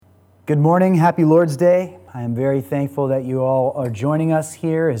Good morning. Happy Lord's Day. I am very thankful that you all are joining us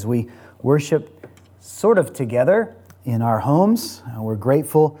here as we worship sort of together in our homes. We're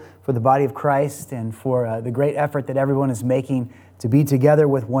grateful for the body of Christ and for the great effort that everyone is making to be together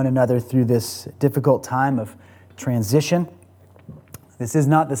with one another through this difficult time of transition. This is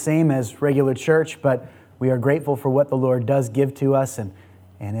not the same as regular church, but we are grateful for what the Lord does give to us. And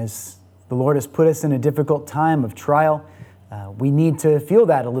as the Lord has put us in a difficult time of trial, we need to feel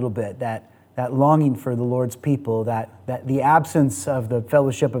that a little bit, that longing for the Lord's people, that the absence of the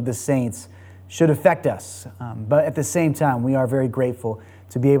fellowship of the saints should affect us. But at the same time, we are very grateful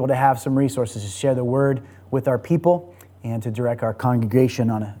to be able to have some resources to share the word with our people and to direct our congregation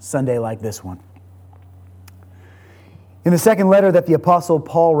on a Sunday like this one. In the second letter that the Apostle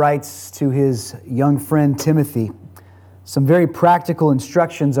Paul writes to his young friend Timothy, some very practical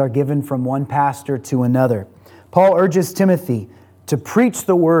instructions are given from one pastor to another. Paul urges Timothy to preach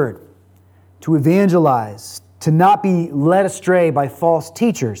the word, to evangelize, to not be led astray by false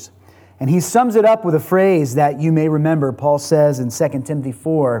teachers. And he sums it up with a phrase that you may remember. Paul says in 2 Timothy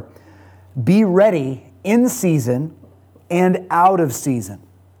 4, "Be ready in season and out of season."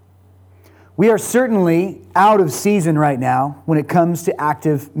 We are certainly out of season right now when it comes to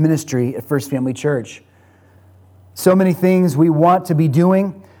active ministry at First Family Church. So many things we want to be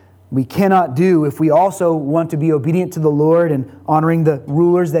doing, we cannot do if we also want to be obedient to the Lord and honoring the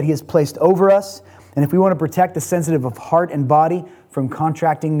rulers that He has placed over us, and if we want to protect the sensitive of heart and body from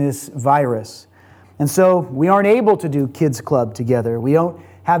contracting this virus. And so we aren't able to do kids club together. We don't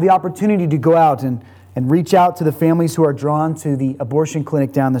have the opportunity to go out and reach out to the families who are drawn to the abortion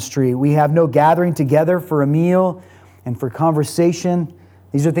clinic down the street. We have no gathering together for a meal and for conversation.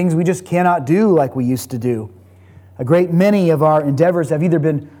 These are things we just cannot do like we used to do. A great many of our endeavors have either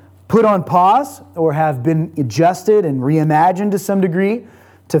been put on pause or have been adjusted and reimagined to some degree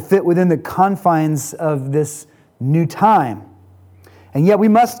to fit within the confines of this new time. And yet we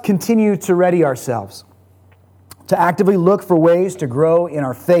must continue to ready ourselves, to actively look for ways to grow in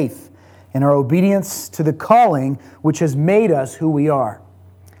our faith and our obedience to the calling which has made us who we are.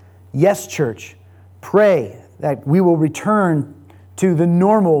 Yes, church, pray that we will return to the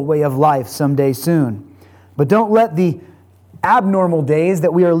normal way of life someday soon. But don't let the abnormal days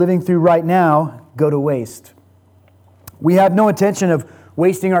that we are living through right now go to waste. We have no intention of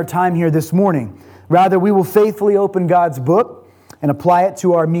wasting our time here this morning. Rather, we will faithfully open God's book and apply it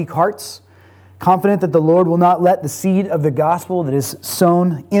to our meek hearts, confident that the Lord will not let the seed of the gospel that is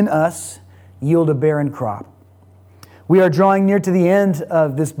sown in us yield a barren crop. We are drawing near to the end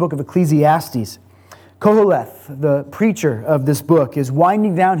of this book of Ecclesiastes. Koheleth, the preacher of this book, is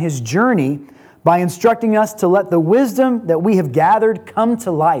winding down his journey by instructing us to let the wisdom that we have gathered come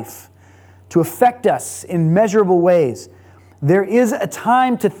to life, to affect us in measurable ways. There is a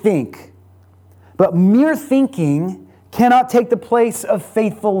time to think, but mere thinking cannot take the place of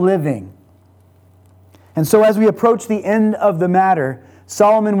faithful living. And so as we approach the end of the matter,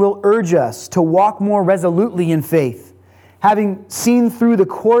 Solomon will urge us to walk more resolutely in faith, having seen through the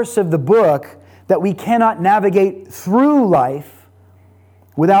course of the book that we cannot navigate through life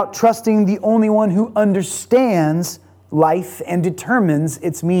without trusting the only one who understands life and determines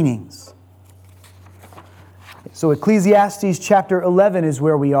its meanings. So Ecclesiastes chapter 11 is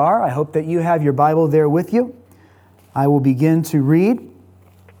where we are. I hope that you have your Bible there with you. I will begin to read,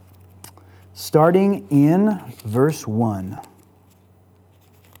 starting in verse 1.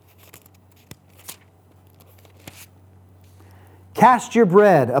 Cast your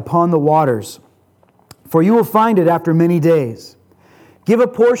bread upon the waters, for you will find it after many days. Give a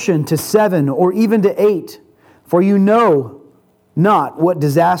portion to 7 or even to 8, for you know not what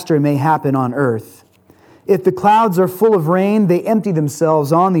disaster may happen on earth. If the clouds are full of rain, they empty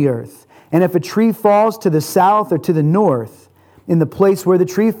themselves on the earth. And if a tree falls to the south or to the north, in the place where the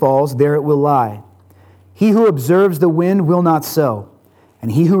tree falls, there it will lie. He who observes the wind will not sow,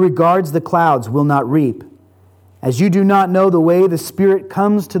 and he who regards the clouds will not reap. As you do not know the way the Spirit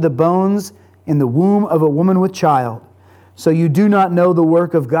comes to the bones in the womb of a woman with child, so you do not know the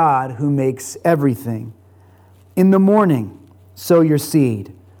work of God who makes everything. In the morning sow your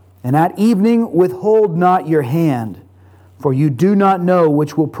seed, and at evening withhold not your hand, for you do not know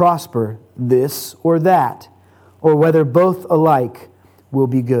which will prosper, this or that, or whether both alike will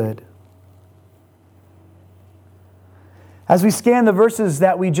be good. As we scan the verses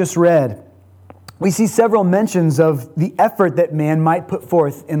that we just read, we see several mentions of the effort that man might put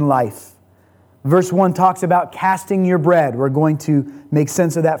forth in life. Verse 1 talks about casting your bread. We're going to make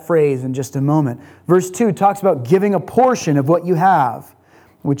sense of that phrase in just a moment. Verse 2 talks about giving a portion of what you have,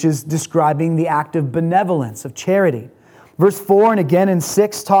 which is describing the act of benevolence, of charity. Verse 4 and again in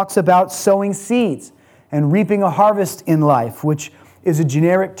 6 talks about sowing seeds and reaping a harvest in life, which is a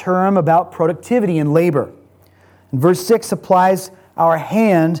generic term about productivity and labor. And verse 6 applies our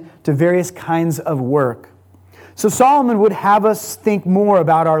hand to various kinds of work. So Solomon would have us think more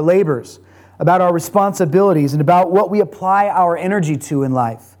about our labors, about our responsibilities, and about what we apply our energy to in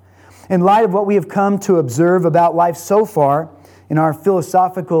life. In light of what we have come to observe about life so far in our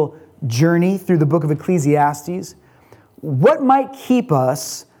philosophical journey through the book of Ecclesiastes, what might keep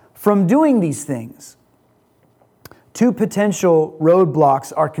us from doing these things? Two potential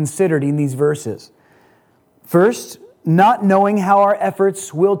roadblocks are considered in these verses. First, not knowing how our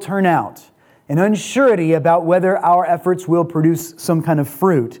efforts will turn out. An unsurety about whether our efforts will produce some kind of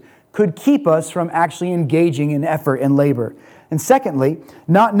fruit could keep us from actually engaging in effort and labor. And secondly,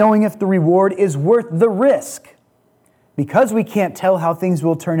 not knowing if the reward is worth the risk. Because we can't tell how things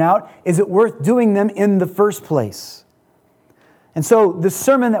will turn out, is it worth doing them in the first place? And so the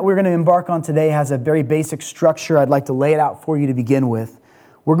sermon that we're going to embark on today has a very basic structure. I'd like to lay it out for you to begin with.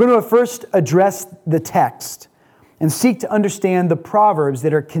 We're going to first address the text and seek to understand the proverbs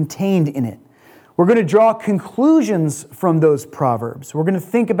that are contained in it. We're going to draw conclusions from those proverbs. We're going to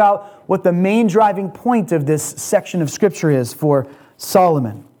think about what the main driving point of this section of Scripture is for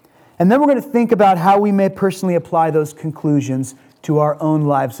Solomon. And then we're going to think about how we may personally apply those conclusions to our own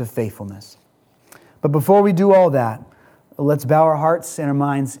lives of faithfulness. But before we do all that, let's bow our hearts and our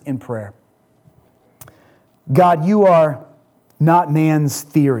minds in prayer. God, you are not man's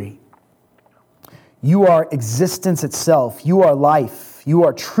theory. You are existence itself. You are life. You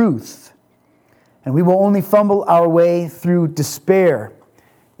are truth. And we will only fumble our way through despair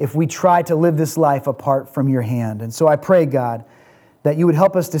if we try to live this life apart from your hand. And so I pray, God, that you would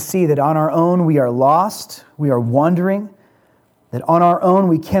help us to see that on our own we are lost, we are wandering, that on our own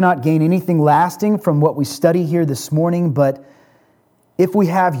we cannot gain anything lasting from what we study here this morning, but if we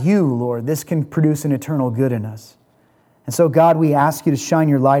have you, Lord, this can produce an eternal good in us. And so, God, we ask you to shine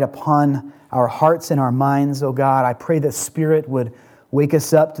your light upon our hearts and our minds. Oh God, I pray that Spirit would wake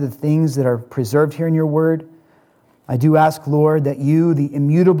us up to the things that are preserved here in your word. I do ask, Lord, that you, the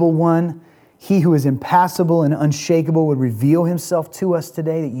immutable one, he who is impassible and unshakable, would reveal himself to us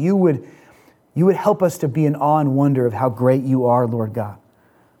today, that you would help us to be in awe and wonder of how great you are, Lord God.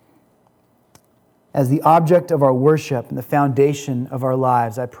 As the object of our worship and the foundation of our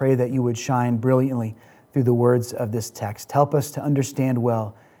lives, I pray that you would shine brilliantly through the words of this text. Help us to understand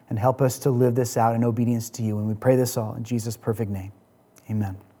well and help us to live this out in obedience to you. And we pray this all in Jesus' perfect name.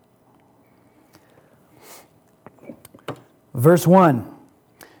 Amen. Verse 1.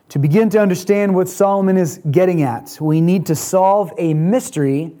 To begin to understand what Solomon is getting at, we need to solve a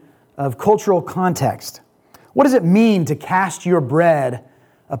mystery of cultural context. What does it mean to cast your bread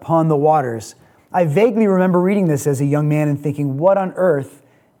upon the waters? I vaguely remember reading this as a young man and thinking, what on earth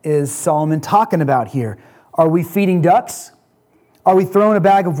is Solomon talking about here? Are we feeding ducks? Are we throwing a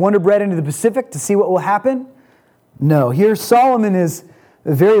bag of Wonder Bread into the Pacific to see what will happen? No. Here Solomon is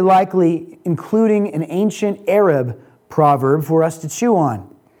very likely including an ancient Arab proverb for us to chew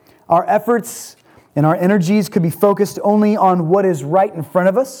on. Our efforts and our energies could be focused only on what is right in front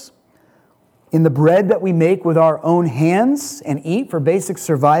of us, in the bread that we make with our own hands and eat for basic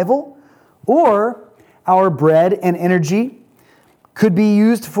survival, or our bread and energy could be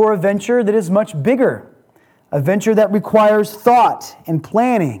used for a venture that is much bigger, a venture that requires thought and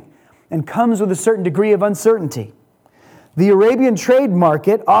planning and comes with a certain degree of uncertainty. The Arabian trade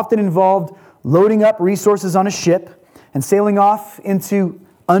market often involved loading up resources on a ship and sailing off into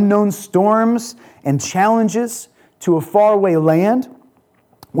unknown storms and challenges to a faraway land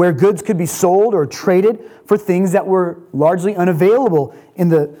where goods could be sold or traded for things that were largely unavailable in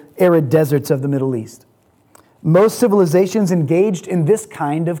the arid deserts of the Middle East. Most civilizations engaged in this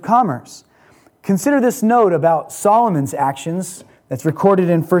kind of commerce. Consider this note about Solomon's actions that's recorded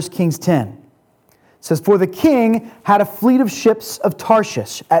in 1 Kings 10. It says, "For the king had a fleet of ships of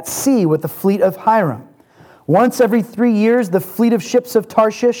Tarshish at sea with the fleet of Hiram. Once every 3 years, the fleet of ships of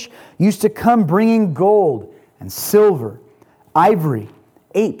Tarshish used to come bringing gold and silver, ivory,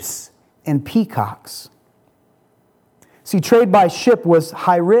 apes, and peacocks." See, trade by ship was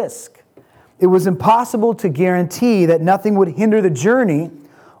high risk. It was impossible to guarantee that nothing would hinder the journey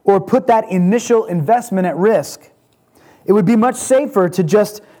or put that initial investment at risk. It would be much safer to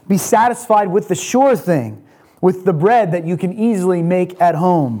just be satisfied with the sure thing, with the bread that you can easily make at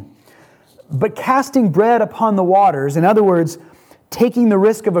home. But casting bread upon the waters, in other words, taking the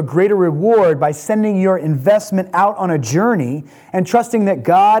risk of a greater reward by sending your investment out on a journey and trusting that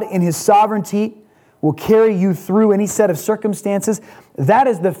God in His sovereignty will carry you through any set of circumstances, that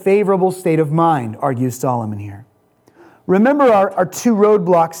is the favorable state of mind, argues Solomon here. remember our two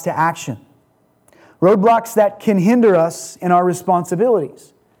roadblocks to action. Roadblocks that can hinder us in our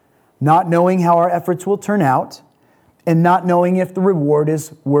responsibilities. Not knowing how our efforts will turn out, and not knowing if the reward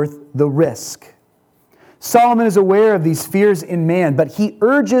is worth the risk. Solomon is aware of these fears in man, but he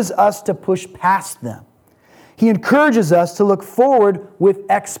urges us to push past them. He encourages us to look forward with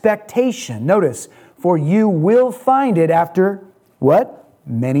expectation. Notice, for you will find it after, what?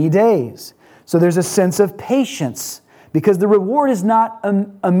 Many days. So there's a sense of patience, because the reward is not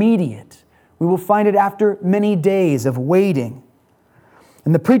immediate. We will find it after many days of waiting.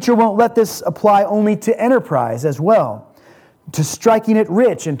 And the preacher won't let this apply only to enterprise as well, to striking it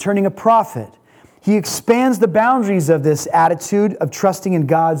rich and turning a profit. He expands the boundaries of this attitude of trusting in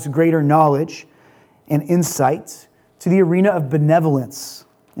God's greater knowledge and insight to the arena of benevolence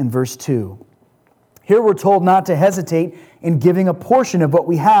in verse 2. Here we're told not to hesitate in giving a portion of what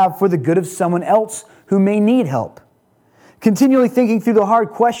we have for the good of someone else who may need help. Continually thinking through the hard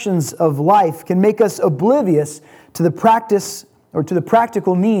questions of life can make us oblivious to the practice or to the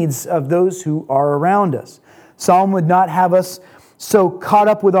practical needs of those who are around us. Psalm would not have us so caught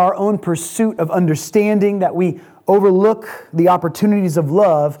up with our own pursuit of understanding that we overlook the opportunities of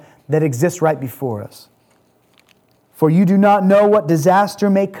love that exist right before us. For you do not know what disaster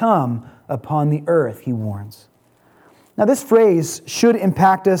may come upon the earth, he warns. Now, this phrase should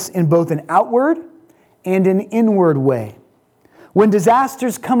impact us in both an outward and an inward way. When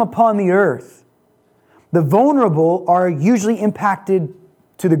disasters come upon the earth, the vulnerable are usually impacted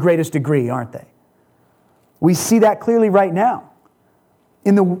to the greatest degree, aren't they? We see that clearly right now.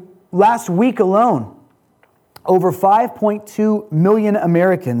 In the last week alone, over 5.2 million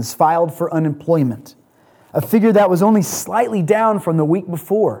Americans filed for unemployment, a figure that was only slightly down from the week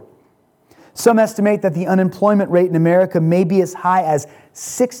before. Some estimate that the unemployment rate in America may be as high as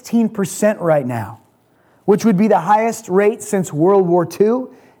 16% right now, which would be the highest rate since World War II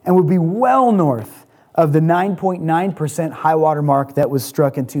and would be well north of the 9.9% high water mark that was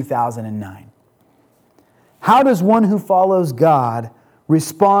struck in 2009. How does one who follows God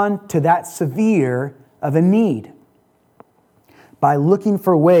respond to that severe of a need? By looking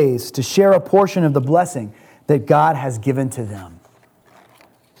for ways to share a portion of the blessing that God has given to them.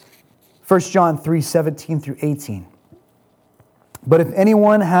 1 John 3:17 through 18. But if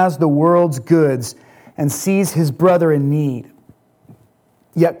anyone has the world's goods and sees his brother in need,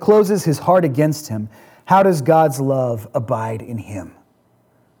 yet closes his heart against him, how does God's love abide in him?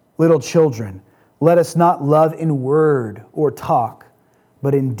 Little children, let us not love in word or talk,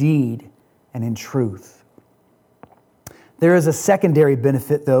 but in deed and in truth. There is a secondary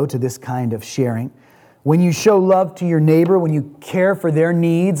benefit, though, to this kind of sharing. When you show love to your neighbor, when you care for their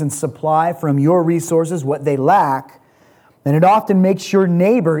needs and supply from your resources what they lack, then it often makes your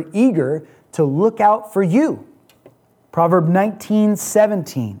neighbor eager to look out for you. Proverb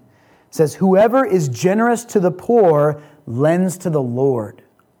 19:17 says, whoever is generous to the poor lends to the Lord,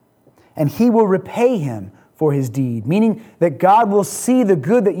 and he will repay him for his deed, meaning that God will see the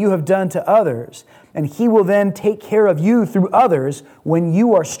good that you have done to others, and he will then take care of you through others when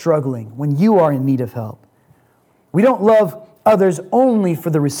you are struggling, when you are in need of help. We don't love others only for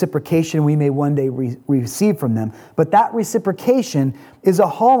the reciprocation we may one day receive from them, but that reciprocation is a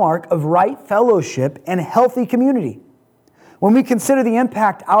hallmark of right fellowship and healthy community. When we consider the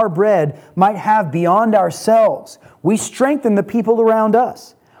impact our bread might have beyond ourselves, we strengthen the people around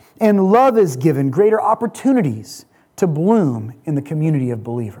us. And love is given greater opportunities to bloom in the community of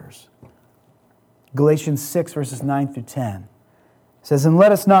believers. Galatians 6, verses 9 through 10 says, and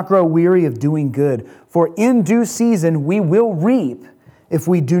let us not grow weary of doing good, for in due season we will reap if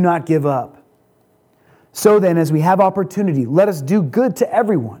we do not give up. So then, as we have opportunity, let us do good to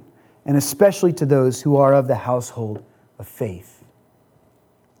everyone, and especially to those who are of the household of faith.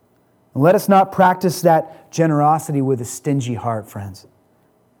 And let us not practice that generosity with a stingy heart, friends.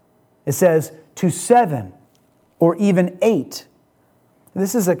 It says, to 7 or even 8.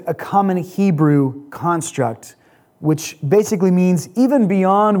 This is a common Hebrew construct, which basically means even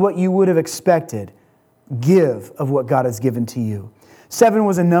beyond what you would have expected, give of what God has given to you. 7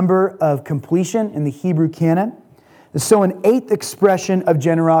 was a number of completion in the Hebrew canon. So an 8th expression of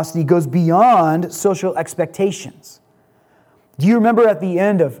generosity goes beyond social expectations. Do you remember at the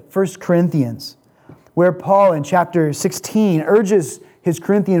end of 1 Corinthians, where Paul in chapter 16 urges his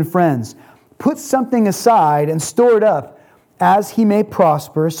Corinthian friends, put something aside and store it up as he may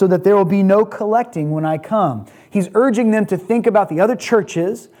prosper, so that there will be no collecting when I come. He's urging them to think about the other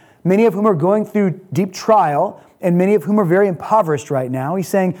churches, many of whom are going through deep trial, and many of whom are very impoverished right now. He's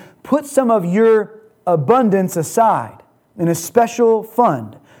saying, put some of your abundance aside in a special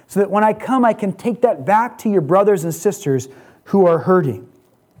fund, so that when I come, I can take that back to your brothers and sisters who are hurting.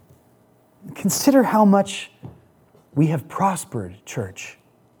 Consider how much we have prospered, church.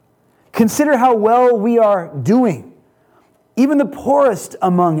 Consider how well we are doing, even the poorest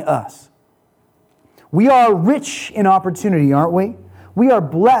among us. We are rich in opportunity, aren't we? We are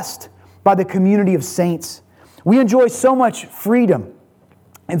blessed by the community of saints. We enjoy so much freedom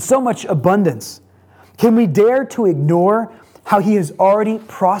and so much abundance. Can we dare to ignore how He has already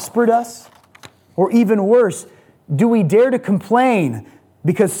prospered us? Or even worse, do we dare to complain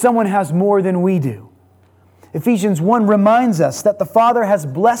because someone has more than we do? Ephesians 1 reminds us that the Father has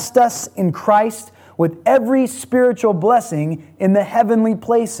blessed us in Christ with every spiritual blessing in the heavenly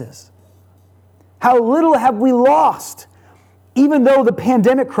places. How little have we lost? Even though the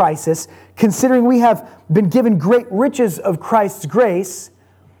pandemic crisis, considering we have been given great riches of Christ's grace,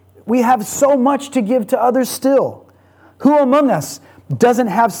 we have so much to give to others still. Who among us doesn't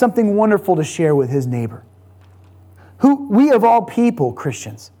have something wonderful to share with his neighbor? We of all people,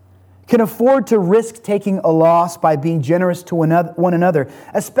 Christians, can afford to risk taking a loss by being generous to one another,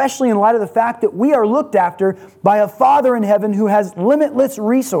 especially in light of the fact that we are looked after by a Father in heaven who has limitless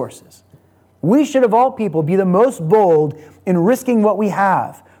resources. We should of all people be the most bold in risking what we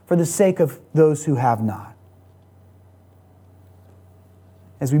have for the sake of those who have not.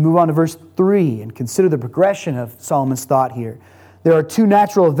 As we move on to verse 3 and consider the progression of Solomon's thought here, there are two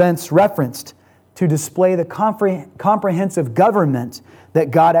natural events referenced to display the comprehensive government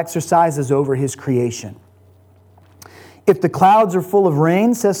that God exercises over His creation. If the clouds are full of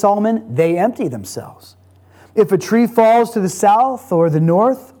rain, says Solomon, they empty themselves. If a tree falls to the south or the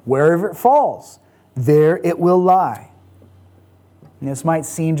north, wherever it falls, there it will lie. And this might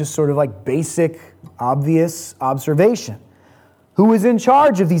seem just sort of like basic, obvious observation. Who is in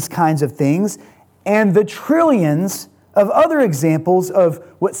charge of these kinds of things and the trillions of other examples of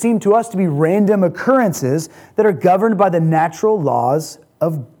what seem to us to be random occurrences that are governed by the natural laws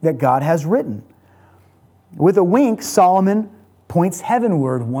that God has written? With a wink, Solomon points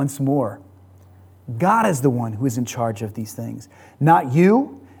heavenward once more. God is the one who is in charge of these things. Not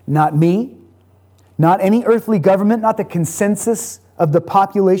you, not me, not any earthly government, not the consensus of the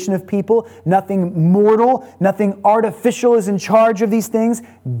population of people. Nothing mortal, nothing artificial is in charge of these things.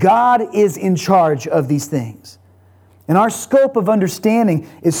 God is in charge of these things. And our scope of understanding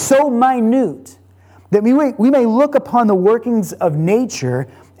is so minute that we may look upon the workings of nature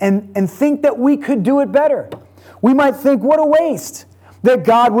and think that we could do it better. We might think, what a waste that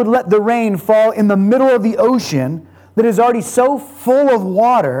God would let the rain fall in the middle of the ocean that is already so full of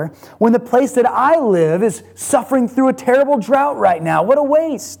water when the place that I live is suffering through a terrible drought right now. What a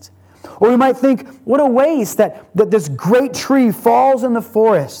waste. Or we might think, what a waste that this great tree falls in the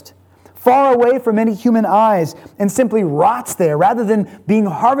forest, far away from any human eyes, and simply rots there rather than being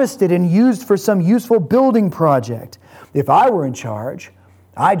harvested and used for some useful building project. If I were in charge,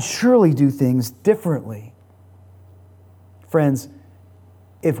 I'd surely do things differently. Friends,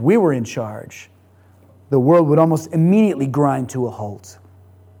 if we were in charge, the world would almost immediately grind to a halt.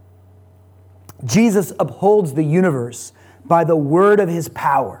 Jesus upholds the universe by the word of His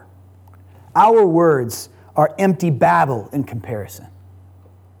power. Our words are empty babble in comparison.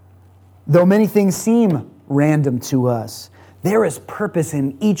 Though many things seem random to us, there is purpose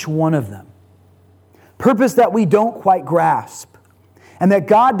in each one of them. Purpose that we don't quite grasp, and that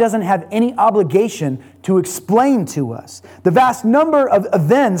God doesn't have any obligation to explain to us. The vast number of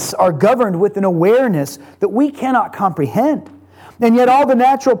events are governed with an awareness that we cannot comprehend. And yet all the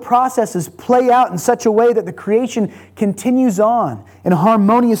natural processes play out in such a way that the creation continues on in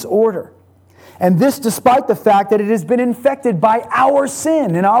harmonious order. And this despite the fact that it has been infected by our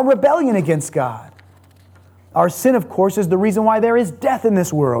sin and our rebellion against God. Our sin, of course, is the reason why there is death in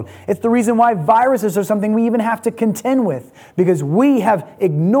this world. It's the reason why viruses are something we even have to contend with, because we have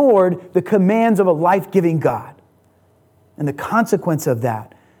ignored the commands of a life-giving God. And the consequence of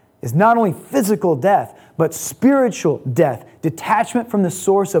that is not only physical death, but spiritual death, detachment from the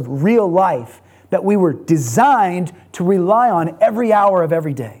source of real life that we were designed to rely on every hour of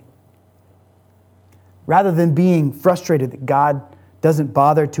every day. Rather than being frustrated that God doesn't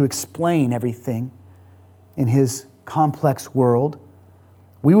bother to explain everything in His complex world,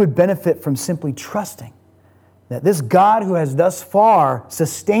 we would benefit from simply trusting that this God who has thus far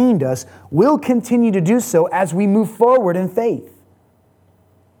sustained us will continue to do so as we move forward in faith.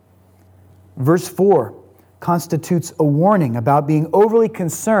 Verse 4 constitutes a warning about being overly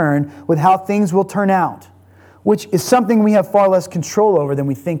concerned with how things will turn out, which is something we have far less control over than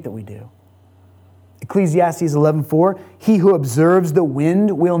we think that we do. Ecclesiastes 11:4, he who observes the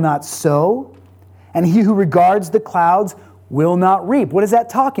wind will not sow, and he who regards the clouds will not reap. What is that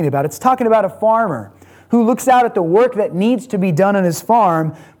talking about? It's talking about a farmer who looks out at the work that needs to be done on his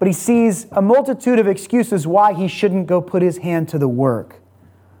farm, but he sees a multitude of excuses why he shouldn't go put his hand to the work.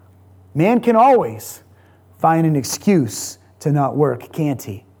 Man can always find an excuse to not work, can't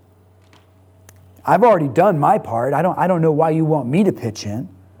he? I've already done my part. I don't know why you want me to pitch in.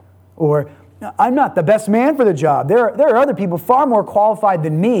 Or, I'm not the best man for the job. There are other people far more qualified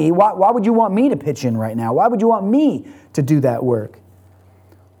than me. Why would you want me to pitch in right now? Why would you want me to do that work?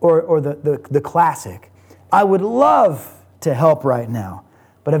 Or the classic, I would love to help right now,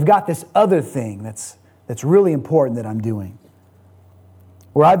 but I've got this other thing that's really important that I'm doing.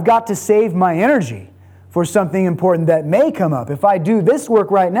 Or I've got to save my energy for something important that may come up. If I do this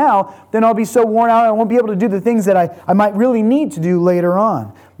work right now, then I'll be so worn out I won't be able to do the things that I might really need to do later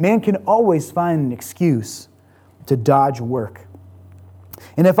on. Man can always find an excuse to dodge work.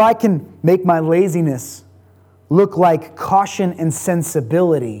 And if I can make my laziness look like caution and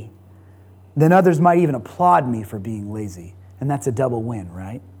sensibility, then others might even applaud me for being lazy. And that's a double win,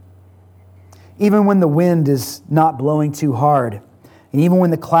 right? Even when the wind is not blowing too hard, and even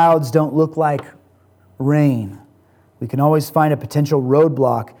when the clouds don't look like rain, we can always find a potential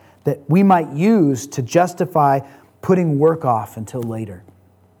roadblock that we might use to justify putting work off until later.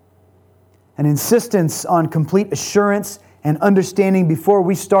 An insistence on complete assurance and understanding before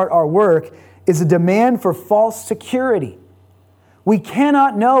we start our work is a demand for false security. We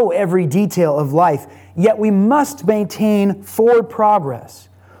cannot know every detail of life, yet we must maintain forward progress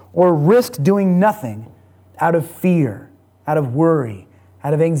or risk doing nothing out of fear, out of worry,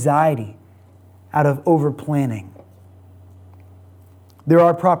 out of anxiety, out of over-planning. There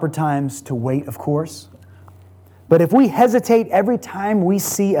are proper times to wait, of course. But if we hesitate every time we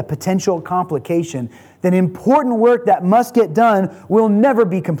see a potential complication, then important work that must get done will never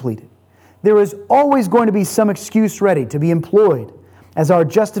be completed. There is always going to be some excuse ready to be employed as our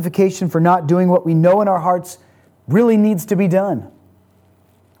justification for not doing what we know in our hearts really needs to be done.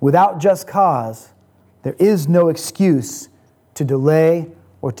 Without just cause, there is no excuse to delay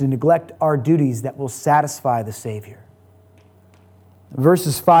or to neglect our duties that will satisfy the Savior.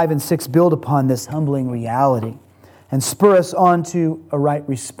 Verses 5 and 6 build upon this humbling reality and spur us on to a right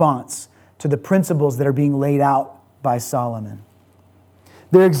response to the principles that are being laid out by Solomon.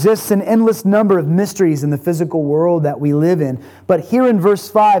 There exists an endless number of mysteries in the physical world that we live in, but here in verse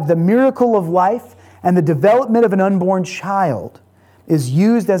 5, the miracle of life and the development of an unborn child is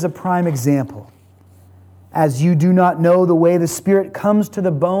used as a prime example. As you do not know the way the Spirit comes to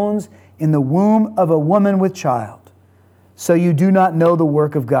the bones in the womb of a woman with child, so you do not know the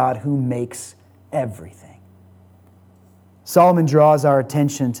work of God who makes everything. Solomon draws our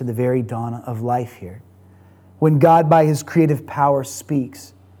attention to the very dawn of life here, when God by His creative power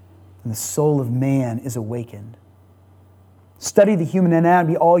speaks and the soul of man is awakened. Study the human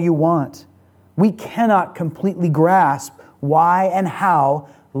anatomy all you want. We cannot completely grasp why and how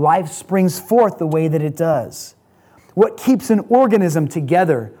life springs forth the way that it does. What keeps an organism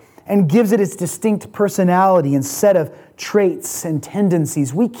together and gives it its distinct personality and set of traits and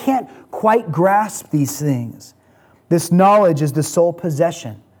tendencies. We can't quite grasp these things. This knowledge is the sole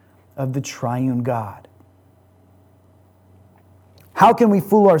possession of the triune God. How can we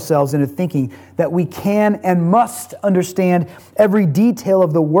fool ourselves into thinking that we can and must understand every detail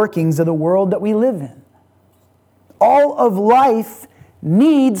of the workings of the world that we live in? All of life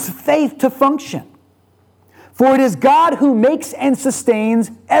needs faith to function. For it is God who makes and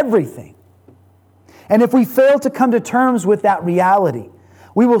sustains everything. And if we fail to come to terms with that reality,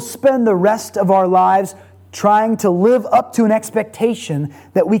 we will spend the rest of our lives trying to live up to an expectation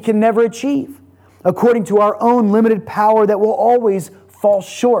that we can never achieve, according to our own limited power that will always fall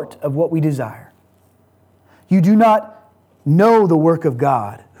short of what we desire. You do not know the work of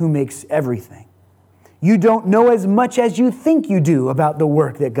God who makes everything. You don't know as much as you think you do about the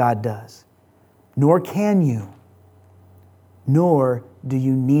work that God does. Nor can you. Nor do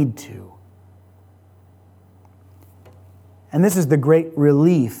you need to. And this is the great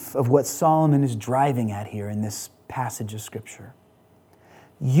relief of what Solomon is driving at here in this passage of Scripture.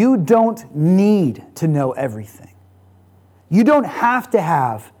 You don't need to know everything. You don't have to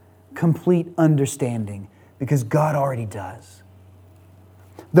have complete understanding because God already does.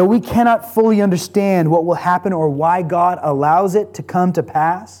 Though we cannot fully understand what will happen or why God allows it to come to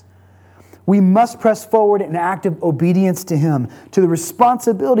pass, we must press forward in active obedience to Him, to the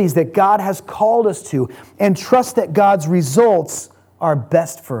responsibilities that God has called us to, and trust that God's results are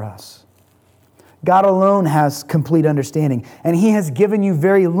best for us. God alone has complete understanding, and He has given you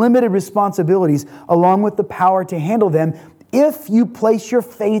very limited responsibilities along with the power to handle them if you place your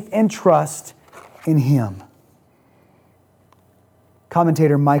faith and trust in Him.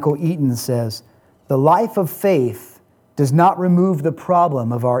 Commentator Michael Eaton says, "The life of faith does not remove the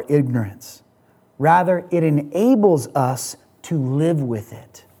problem of our ignorance. Rather, it enables us to live with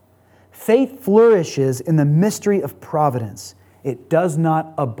it. Faith flourishes in the mystery of providence. It does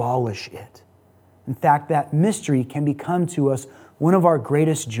not abolish it. In fact, that mystery can become to us one of our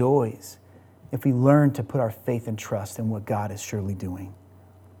greatest joys if we learn to put our faith and trust in what God is surely doing."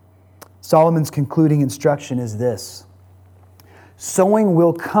 Solomon's concluding instruction is this: sowing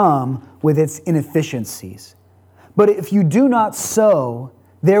will come with its inefficiencies. But if you do not sow,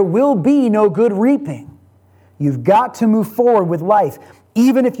 there will be no good reaping. You've got to move forward with life,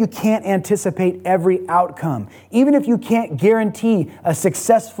 even if you can't anticipate every outcome, even if you can't guarantee a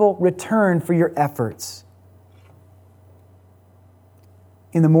successful return for your efforts.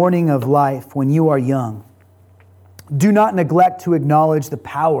 In the morning of life, when you are young, do not neglect to acknowledge the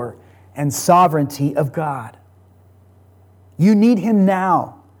power and sovereignty of God. You need Him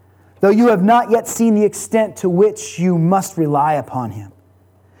now, though you have not yet seen the extent to which you must rely upon Him.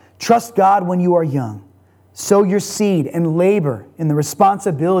 Trust God when you are young. Sow your seed and labor in the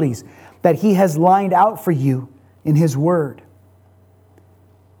responsibilities that He has lined out for you in His Word,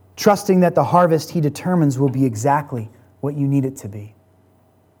 trusting that the harvest He determines will be exactly what you need it to be.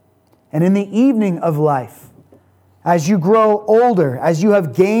 And in the evening of life, as you grow older, as you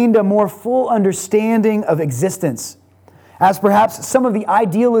have gained a more full understanding of existence, as perhaps some of the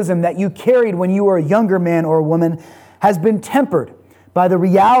idealism that you carried when you were a younger man or woman has been tempered by the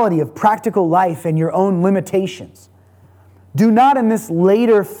reality of practical life and your own limitations, do not in this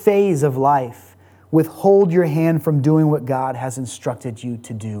later phase of life withhold your hand from doing what God has instructed you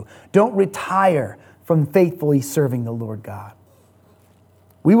to do. Don't retire from faithfully serving the Lord God.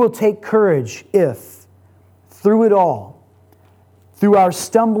 We will take courage if, through it all, through our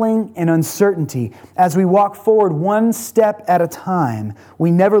stumbling and uncertainty, as we walk forward one step at a time,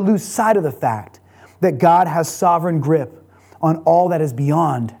 we never lose sight of the fact that God has sovereign grip on all that is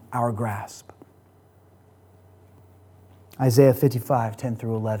beyond our grasp. Isaiah 55, 10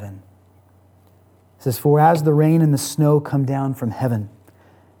 through 11 says, "For as the rain and the snow come down from heaven,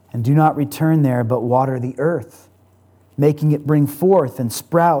 and do not return there, but water the earth, making it bring forth and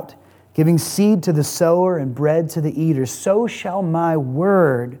sprout, giving seed to the sower and bread to the eater, so shall my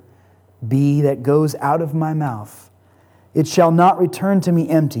word be that goes out of my mouth. It shall not return to me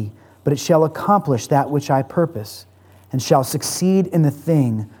empty, but it shall accomplish that which I purpose, and shall succeed in the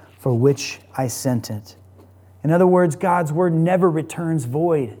thing for which I sent it." In other words, God's word never returns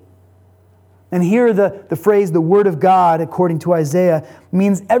void. And here the phrase, the word of God, according to Isaiah,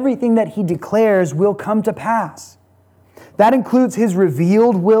 means everything that He declares will come to pass. That includes His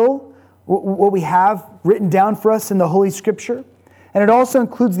revealed will, what we have written down for us in the Holy Scripture. And it also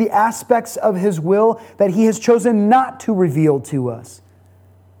includes the aspects of His will that He has chosen not to reveal to us.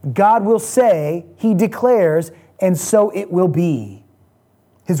 God will say, He declares, and so it will be.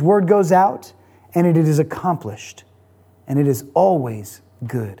 His word goes out, and it is accomplished, and it is always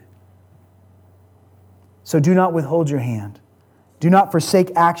good. So do not withhold your hand. Do not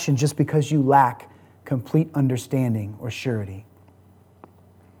forsake action just because you lack complete understanding or surety.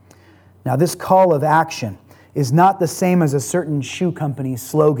 Now, this call of action is not the same as a certain shoe company's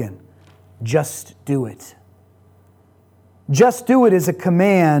slogan, "Just do it." Just do it is a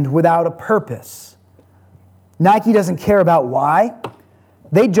command without a purpose. Nike doesn't care about why.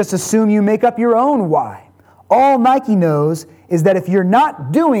 They just assume you make up your own why. All Nike knows is that if you're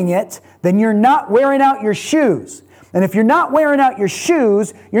not doing it, then you're not wearing out your shoes. And if you're not wearing out your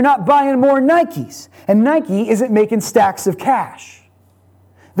shoes, you're not buying more Nikes. And Nike isn't making stacks of cash.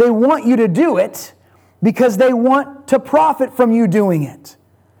 They want you to do it because they want to profit from you doing it.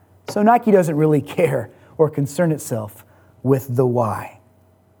 So Nike doesn't really care or concern itself with the why.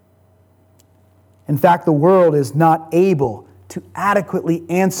 In fact, the world is not able to adequately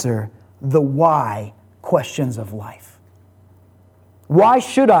answer the why questions of life. Why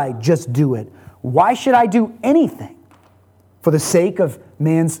should I just do it? Why should I do anything? For the sake of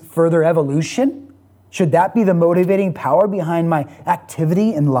man's further evolution? Should that be the motivating power behind my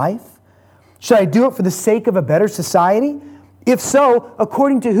activity in life? Should I do it for the sake of a better society? If so,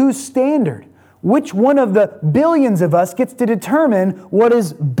 according to whose standard? Which one of the billions of us gets to determine what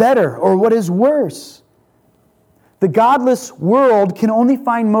is better or what is worse? The godless world can only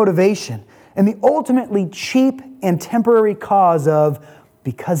find motivation in the ultimately cheap and temporary cause of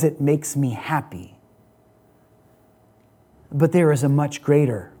because it makes me happy. But there is a much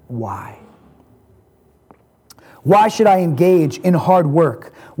greater why. Why should I engage in hard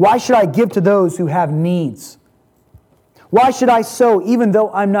work? Why should I give to those who have needs? Why should I sow even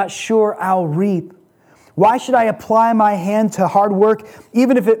though I'm not sure I'll reap? Why should I apply my hand to hard work,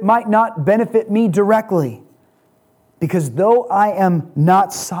 even if it might not benefit me directly? Because though I am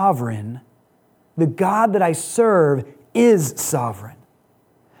not sovereign, the God that I serve is sovereign.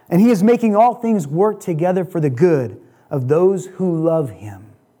 And He is making all things work together for the good of those who love Him.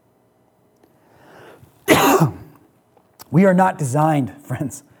 We are not designed,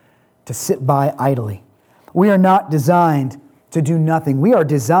 friends, to sit by idly. We are not designed to do nothing. We are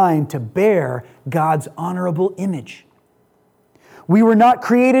designed to bear God's honorable image. We were not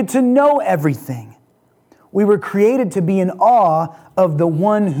created to know everything. We were created to be in awe of the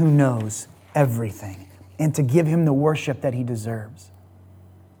one who knows everything and to give Him the worship that He deserves.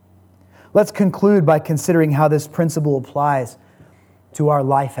 Let's conclude by considering how this principle applies to our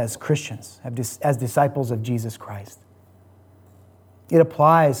life as Christians, as disciples of Jesus Christ. It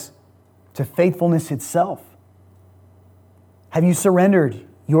applies to faithfulness itself. Have you surrendered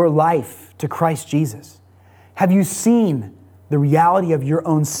your life to Christ Jesus? Have you seen the reality of your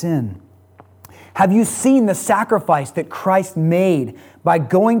own sin? Have you seen the sacrifice that Christ made by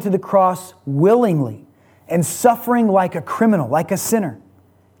going to the cross willingly and suffering like a criminal, like a sinner,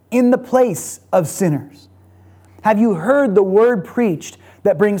 in the place of sinners? Have you heard the word preached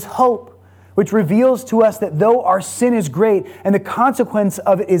that brings hope, which reveals to us that though our sin is great and the consequence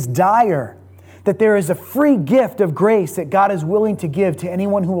of it is dire, that there is a free gift of grace that God is willing to give to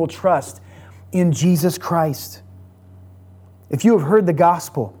anyone who will trust in Jesus Christ? If you have heard the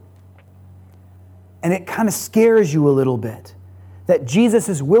gospel and it kind of scares you a little bit, that Jesus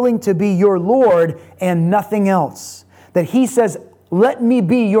is willing to be your Lord and nothing else, that He says, "Let me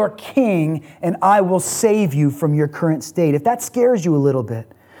be your king and I will save you from your current state." If that scares you a little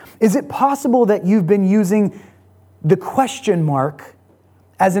bit, is it possible that you've been using the question mark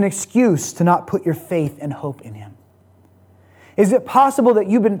as an excuse to not put your faith and hope in Him? Is it possible that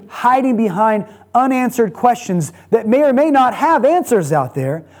you've been hiding behind unanswered questions that may or may not have answers out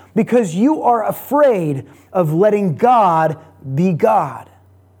there because you are afraid of letting God be God?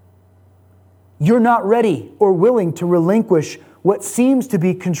 You're not ready or willing to relinquish what seems to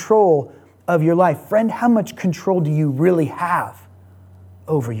be control of your life. Friend, how much control do you really have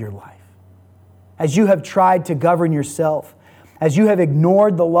over your life? As you have tried to govern yourself, as you have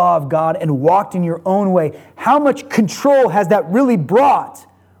ignored the law of God and walked in your own way, how much control has that really brought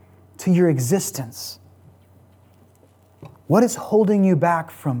to your existence? What is holding you back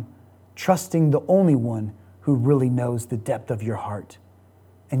from trusting the only one who really knows the depth of your heart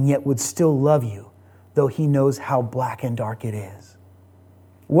and yet would still love you, though He knows how black and dark it is?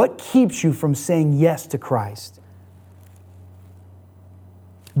 What keeps you from saying yes to Christ?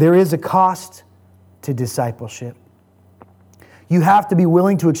 There is a cost to discipleship. You have to be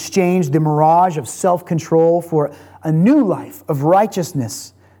willing to exchange the mirage of self-control for a new life of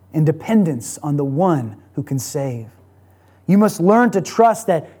righteousness and dependence on the one who can save. You must learn to trust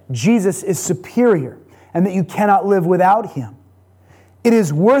that Jesus is superior and that you cannot live without Him. It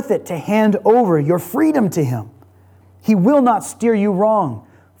is worth it to hand over your freedom to Him. He will not steer you wrong,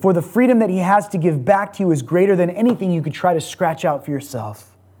 for the freedom that He has to give back to you is greater than anything you could try to scratch out for yourself.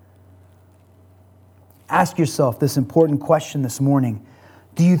 Ask yourself this important question this morning.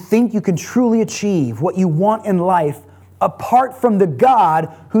 Do you think you can truly achieve what you want in life apart from the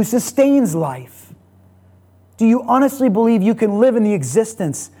God who sustains life? Do you honestly believe you can live in the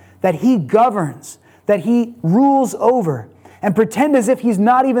existence that He governs, that He rules over, and pretend as if He's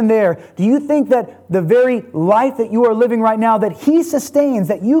not even there? Do you think that the very life that you are living right now, that He sustains,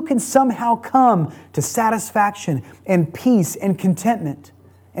 that you can somehow come to satisfaction and peace and contentment,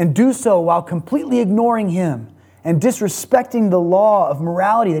 and do so while completely ignoring Him and disrespecting the law of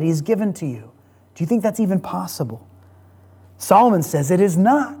morality that He's given to you? Do you think that's even possible? Solomon says it is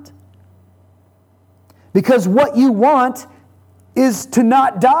not. Because what you want is to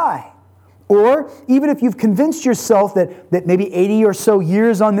not die. Or even if you've convinced yourself that maybe 80 or so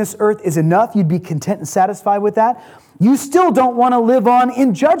years on this earth is enough, you'd be content and satisfied with that, you still don't want to live on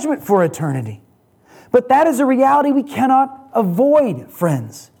in judgment for eternity. But that is a reality we cannot avoid,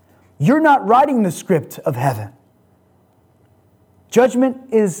 friends. You're not writing the script of heaven.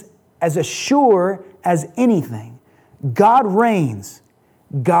 Judgment is as sure as anything. God reigns.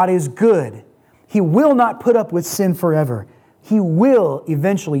 God is good. He will not put up with sin forever. He will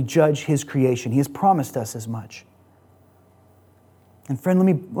eventually judge His creation. He has promised us as much. And friend,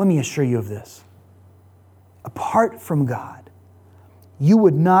 let me assure you of this. Apart from God, you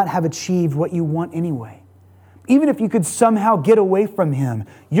would not have achieved what you want anyway. Even if you could somehow get away from Him,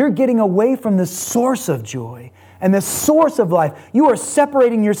 you're getting away from the source of joy and the source of life. You are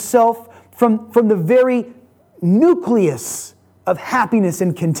separating yourself from the very nucleus of happiness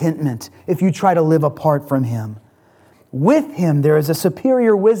and contentment if you try to live apart from Him. With Him, there is a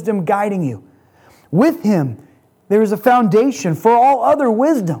superior wisdom guiding you. With Him, there is a foundation for all other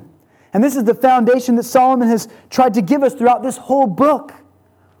wisdom. And this is the foundation that Solomon has tried to give us throughout this whole book.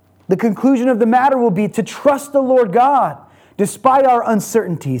 The conclusion of the matter will be to trust the Lord God, despite our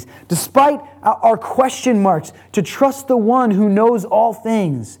uncertainties, despite our question marks, to trust the one who knows all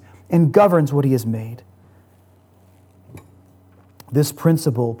things and governs what He has made. This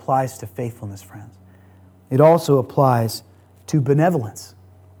principle applies to faithfulness, friends. It also applies to benevolence.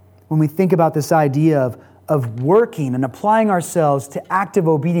 When we think about this idea of working and applying ourselves to active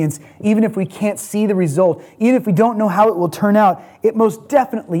obedience, even if we can't see the result, even if we don't know how it will turn out, it most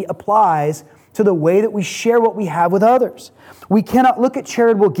definitely applies to the way that we share what we have with others. We cannot look at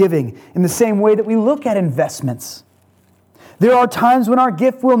charitable giving in the same way that we look at investments. There are times when our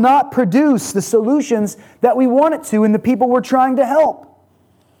gift will not produce the solutions that we want it to in the people we're trying to help.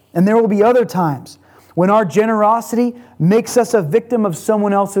 And there will be other times when our generosity makes us a victim of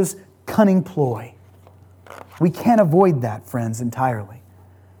someone else's cunning ploy. We can't avoid that, friends, entirely.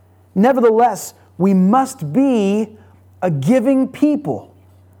 Nevertheless, we must be a giving people,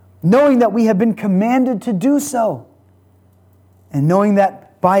 knowing that we have been commanded to do so, and knowing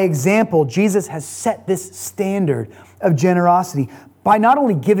that by example, Jesus has set this standard of generosity by not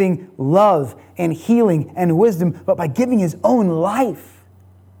only giving love and healing and wisdom, but by giving His own life.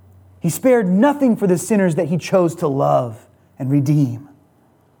 He spared nothing for the sinners that He chose to love and redeem.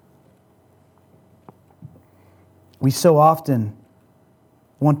 We so often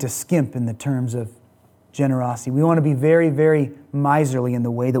want to skimp in the terms of generosity. We want to be very, very miserly in the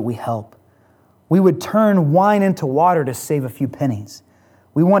way that we help. We would turn wine into water to save a few pennies.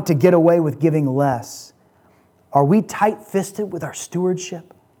 We want to get away with giving less. Are we tight-fisted with our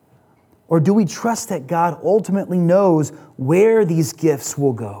stewardship? Or do we trust that God ultimately knows where these gifts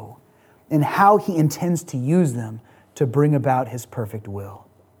will go and how He intends to use them to bring about His perfect will?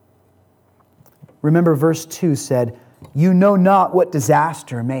 Remember, verse 2 said, "You know not what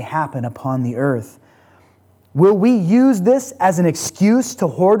disaster may happen upon the earth." Will we use this as an excuse to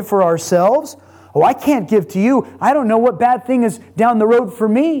hoard for ourselves? Oh, I can't give to you. I don't know what bad thing is down the road for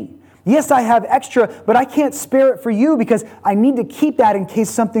me. Yes, I have extra, but I can't spare it for you because I need to keep that in case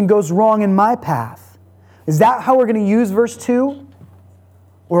something goes wrong in my path. Is that how we're going to use verse 2?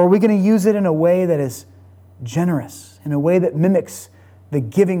 Or are we going to use it in a way that is generous, in a way that mimics the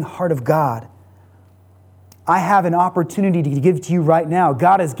giving heart of God? I have an opportunity to give to you right now.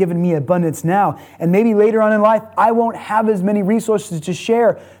 God has given me abundance now. And maybe later on in life, I won't have as many resources to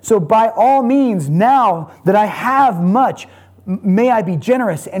share. So by all means, now that I have much, may I be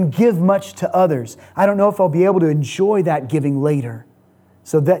generous and give much to others. I don't know if I'll be able to enjoy that giving later.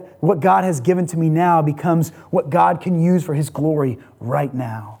 So that what God has given to me now becomes what God can use for His glory right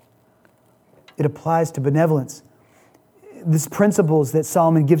now. It applies to benevolence. This principles that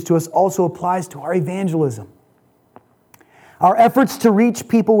Solomon gives to us also applies to our evangelism. Our efforts to reach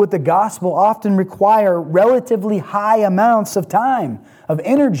people with the gospel often require relatively high amounts of time, of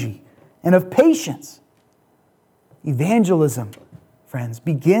energy, and of patience. Evangelism, friends,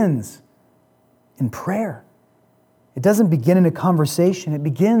 begins in prayer. It doesn't begin in a conversation. It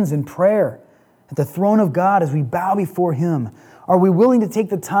begins in prayer at the throne of God as we bow before Him. Are we willing to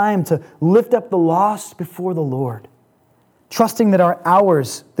take the time to lift up the lost before the Lord? Trusting that our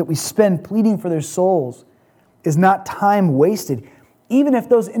hours that we spend pleading for their souls is not time wasted, even if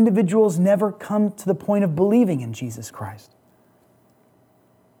those individuals never come to the point of believing in Jesus Christ.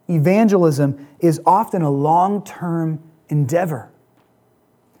 Evangelism is often a long-term endeavor.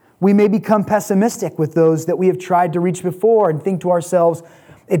 We may become pessimistic with those that we have tried to reach before and think to ourselves,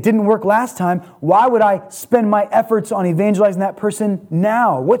 it didn't work last time. Why would I spend my efforts on evangelizing that person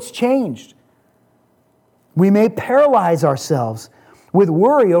now? What's changed? We may paralyze ourselves with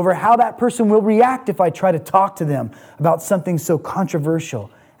worry over how that person will react if I try to talk to them about something so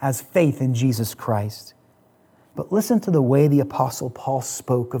controversial as faith in Jesus Christ. But listen to the way the Apostle Paul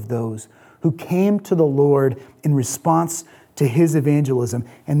spoke of those who came to the Lord in response to his evangelism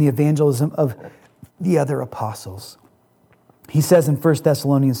and the evangelism of the other apostles. He says in 1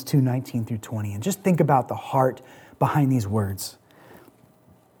 Thessalonians 2:19 through 20, and just think about the heart behind these words.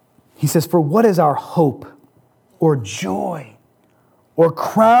 He says, "For what is our hope or joy or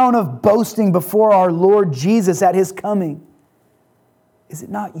crown of boasting before our Lord Jesus at his coming? Is it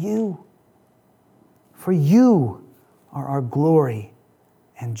not you? For you are our glory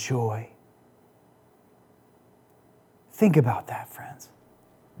and joy." Think about that, friends.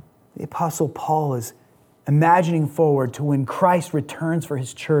 The Apostle Paul is imagining forward to when Christ returns for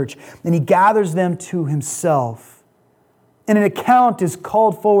his church and he gathers them to himself. And an account is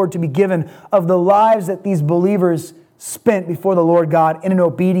called forward to be given of the lives that these believers spent before the Lord God in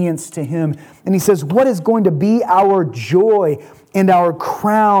obedience to Him. And he says, what is going to be our joy and our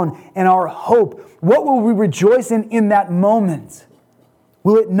crown and our hope? What will we rejoice in that moment?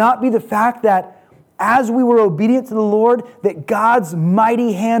 Will it not be the fact that as we were obedient to the Lord, that God's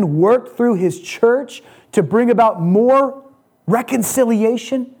mighty hand worked through His church to bring about more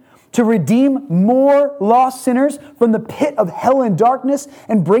reconciliation, to redeem more lost sinners from the pit of hell and darkness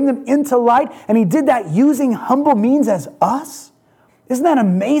and bring them into light? And He did that using humble means as us? Isn't that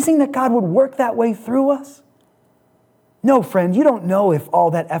amazing that God would work that way through us? No, friend, you don't know if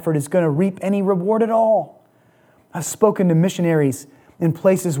all that effort is going to reap any reward at all. I've spoken to missionaries in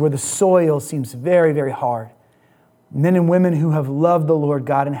places where the soil seems very, very hard. Men and women who have loved the Lord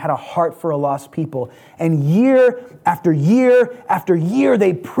God and had a heart for a lost people. And year after year after year,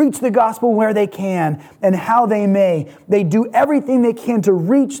 they preach the gospel where they can and how they may. They do everything they can to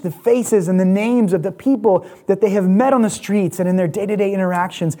reach the faces and the names of the people that they have met on the streets and in their day-to-day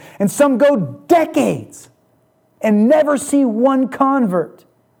interactions. And some go decades and never see one convert.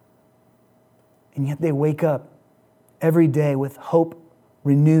 And yet they wake up every day with hope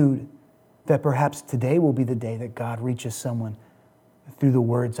renewed that perhaps today will be the day that God reaches someone through the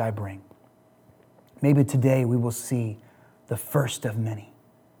words I bring. Maybe today we will see the first of many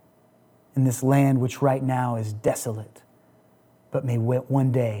in this land which right now is desolate, but may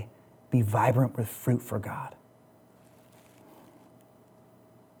one day be vibrant with fruit for God.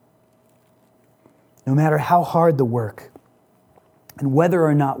 No matter how hard the work and whether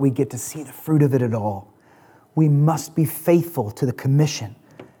or not we get to see the fruit of it at all, we must be faithful to the commission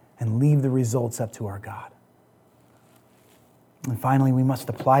and leave the results up to our God. And finally, we must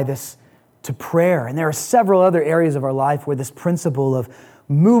apply this to prayer. And there are several other areas of our life where this principle of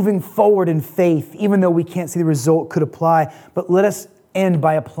moving forward in faith, even though we can't see the result, could apply. But let us end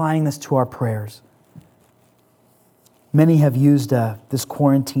by applying this to our prayers. Many have used this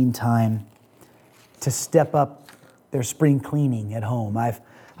quarantine time to step up their spring cleaning at home. I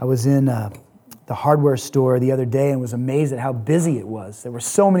was in the hardware store the other day and was amazed at how busy it was. There were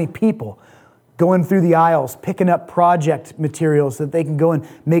so many people going through the aisles, picking up project materials so that they can go and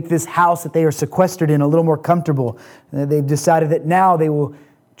make this house that they are sequestered in a little more comfortable. And they've decided that now they will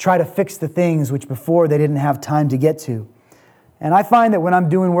try to fix the things which before they didn't have time to get to. And I find that when I'm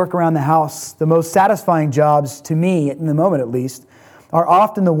doing work around the house, the most satisfying jobs to me, in the moment at least, are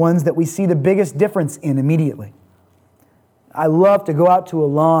often the ones that we see the biggest difference in immediately. I love to go out to a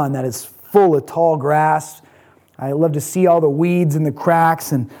lawn that is full of tall grass. I love to see all the weeds and the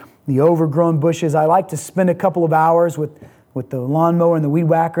cracks and the overgrown bushes. I like to spend a couple of hours with the lawnmower and the weed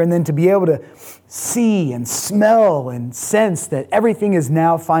whacker, and then to be able to see and smell and sense that everything is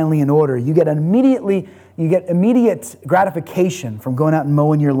now finally in order. You get immediate gratification from going out and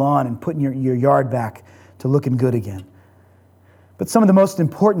mowing your lawn and putting your yard back to looking good again. But some of the most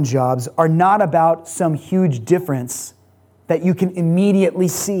important jobs are not about some huge difference that you can immediately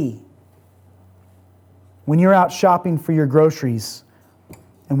see. When you're out shopping for your groceries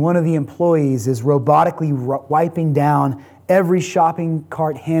and one of the employees is robotically wiping down every shopping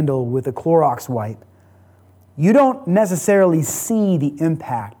cart handle with a Clorox wipe, you don't necessarily see the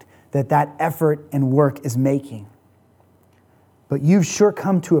impact that effort and work is making. But you've sure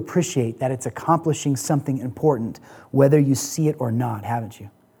come to appreciate that it's accomplishing something important, whether you see it or not, haven't you?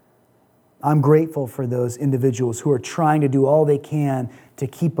 I'm grateful for those individuals who are trying to do all they can to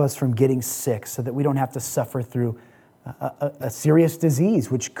keep us from getting sick so that we don't have to suffer through a serious disease,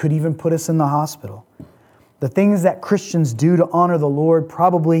 which could even put us in the hospital. The things that Christians do to honor the Lord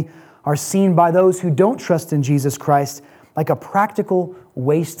probably are seen by those who don't trust in Jesus Christ like a practical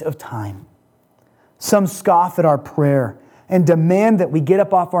waste of time. Some scoff at our prayer and demand that we get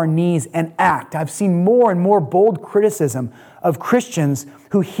up off our knees and act. I've seen more and more bold criticism of Christians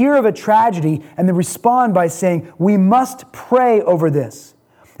who hear of a tragedy and then respond by saying, we must pray over this.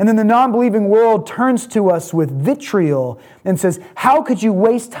 And then the non-believing world turns to us with vitriol and says, how could you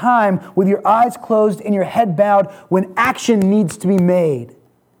waste time with your eyes closed and your head bowed when action needs to be made?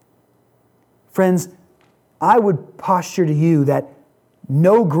 Friends, I would posture to you that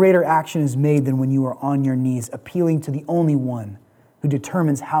no greater action is made than when you are on your knees, appealing to the only one who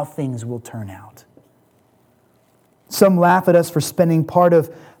determines how things will turn out. Some laugh at us for spending part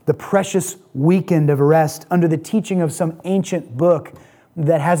of the precious weekend of rest under the teaching of some ancient book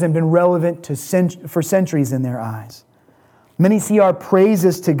that hasn't been relevant for centuries in their eyes. Many see our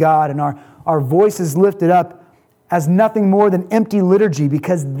praises to God and our voices lifted up as nothing more than empty liturgy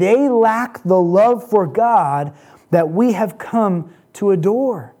because they lack the love for God that we have come to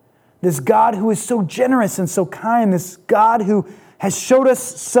adore. This God who is so generous and so kind. This God who has showed us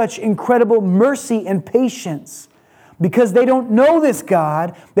such incredible mercy and patience. Because they don't know this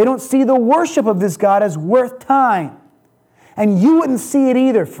God, they don't see the worship of this God as worth time. And you wouldn't see it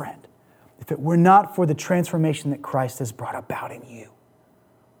either, friend, if it were not for the transformation that Christ has brought about in you.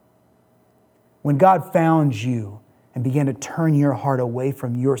 When God found you and began to turn your heart away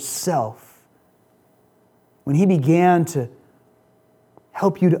from yourself, when He began to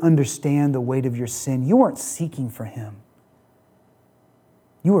help you to understand the weight of your sin, you weren't seeking for Him.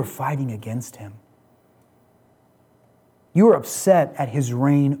 You were fighting against Him. You were upset at His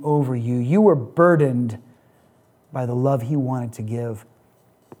reign over you. You were burdened by the love He wanted to give.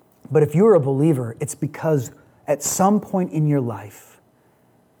 But if you're a believer, it's because at some point in your life,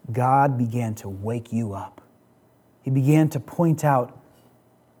 God began to wake you up. He began to point out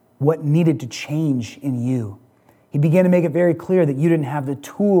what needed to change in you. He began to make it very clear that you didn't have the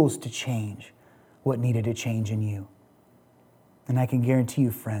tools to change what needed to change in you. And I can guarantee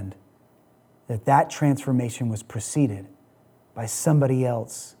you, friend, that transformation was preceded by somebody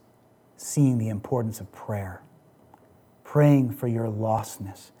else seeing the importance of prayer, praying for your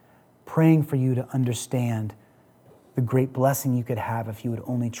lostness, praying for you to understand the great blessing you could have if you would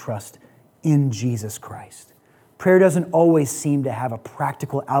only trust in Jesus Christ. Prayer doesn't always seem to have a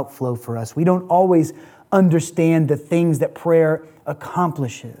practical outflow for us. We don't always understand the things that prayer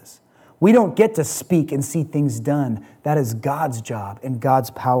accomplishes. We don't get to speak and see things done. That is God's job and God's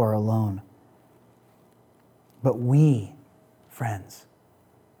power alone. But we, friends,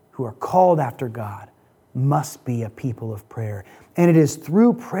 who are called after God, must be a people of prayer. And it is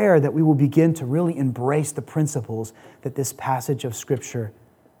through prayer that we will begin to really embrace the principles that this passage of Scripture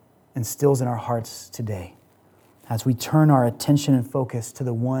instills in our hearts today. As we turn our attention and focus to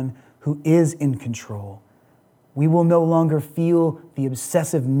the one who is in control, we will no longer feel the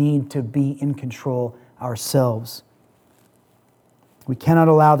obsessive need to be in control ourselves. We cannot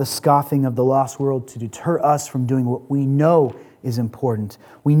allow the scoffing of the lost world to deter us from doing what we know is important.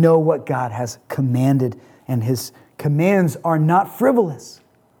 We know what God has commanded, and His commands are not frivolous.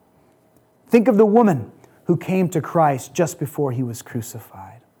 Think of the woman who came to Christ just before He was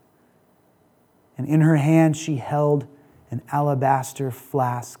crucified. And in her hand she held an alabaster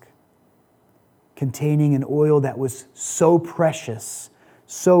flask containing an oil that was so precious,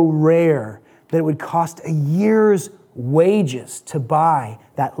 so rare, that it would cost a year's wages to buy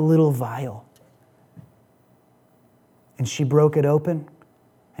that little vial. And she broke it open,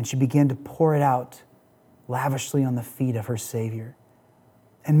 and she began to pour it out lavishly on the feet of her Savior.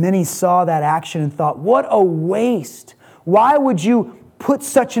 And many saw that action and thought, what a waste! Why would you put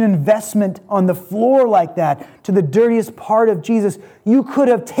such an investment on the floor like that to the dirtiest part of Jesus? You could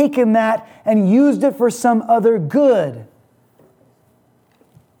have taken that and used it for some other good.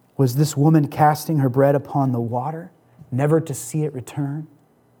 Was this woman casting her bread upon the water, never to see it return?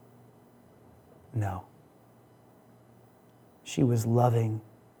 No. She was loving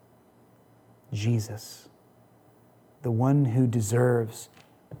Jesus, the one who deserves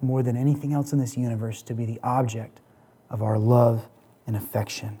more than anything else in this universe to be the object of our love and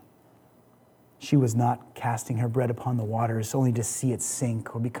affection. She was not casting her bread upon the waters only to see it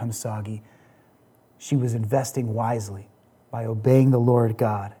sink or become soggy. She was investing wisely by obeying the Lord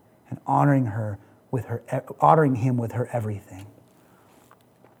God and honoring Him with her everything.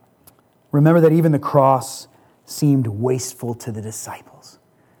 Remember that even the cross seemed wasteful to the disciples.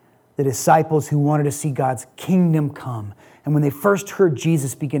 The disciples who wanted to see God's kingdom come. And when they first heard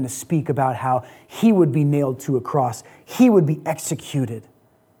Jesus begin to speak about how He would be nailed to a cross, He would be executed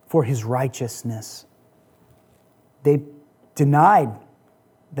for His righteousness, they denied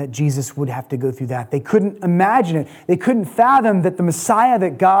that Jesus would have to go through that. They couldn't imagine it. They couldn't fathom that the Messiah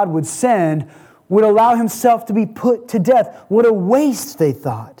that God would send would allow Himself to be put to death. What a waste, they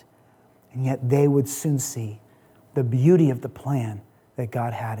thought. And yet they would soon see the beauty of the plan that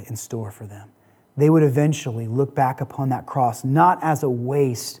God had in store for them. They would eventually look back upon that cross not as a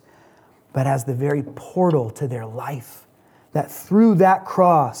waste, but as the very portal to their life. That through that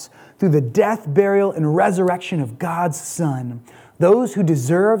cross, through the death, burial, and resurrection of God's Son, those who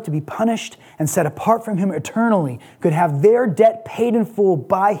deserve to be punished and set apart from Him eternally could have their debt paid in full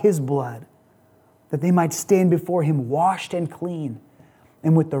by His blood, that they might stand before Him washed and clean,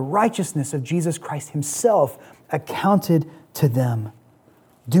 and with the righteousness of Jesus Christ Himself accounted to them.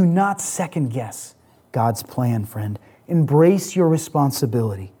 Do not second guess God's plan, friend. Embrace your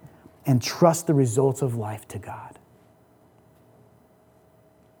responsibility and trust the results of life to God.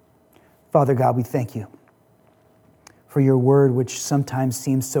 Father God, we thank You for Your word, which sometimes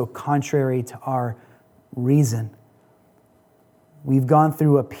seems so contrary to our reason. We've gone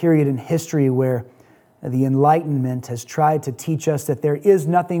through a period in history where the Enlightenment has tried to teach us that there is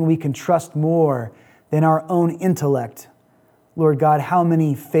nothing we can trust more than our own intellect. Lord God, how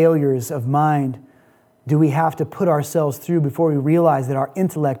many failures of mind do we have to put ourselves through before we realize that our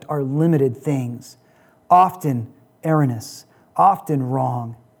intellect are limited things, often erroneous, often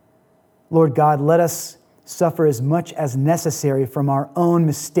wrong. Lord God, let us suffer as much as necessary from our own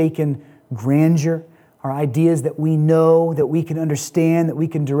mistaken grandeur, our ideas that we know, that we can understand, that we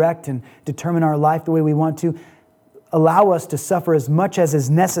can direct and determine our life the way we want to. Allow us to suffer as much as is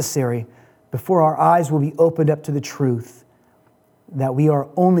necessary before our eyes will be opened up to the truth that we are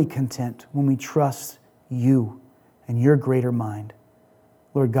only content when we trust you and your greater mind.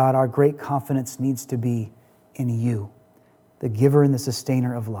 Lord God, our great confidence needs to be in you, the giver and the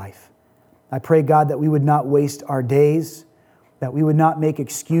sustainer of life. I pray, God, that we would not waste our days, that we would not make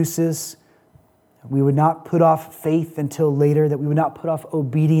excuses, we would not put off faith until later, that we would not put off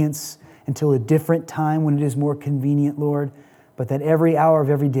obedience until a different time when it is more convenient, Lord, but that every hour of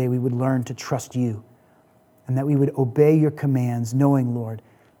every day we would learn to trust you and that we would obey your commands, knowing, Lord,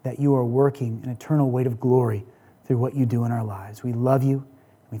 that you are working an eternal weight of glory through what you do in our lives. We love you.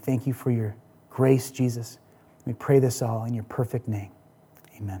 We thank you for your grace, Jesus. We pray this all in your perfect name.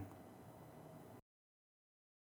 Amen.